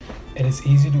It is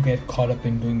easy to get caught up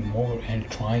in doing more and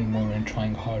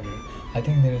trying harder. I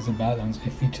think there is a balance.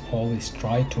 If we always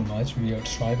try too much, we are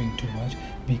striving too much,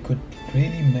 we could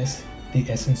really miss the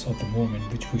essence of the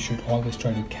moment, which we should always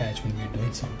try to catch when we're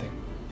doing something.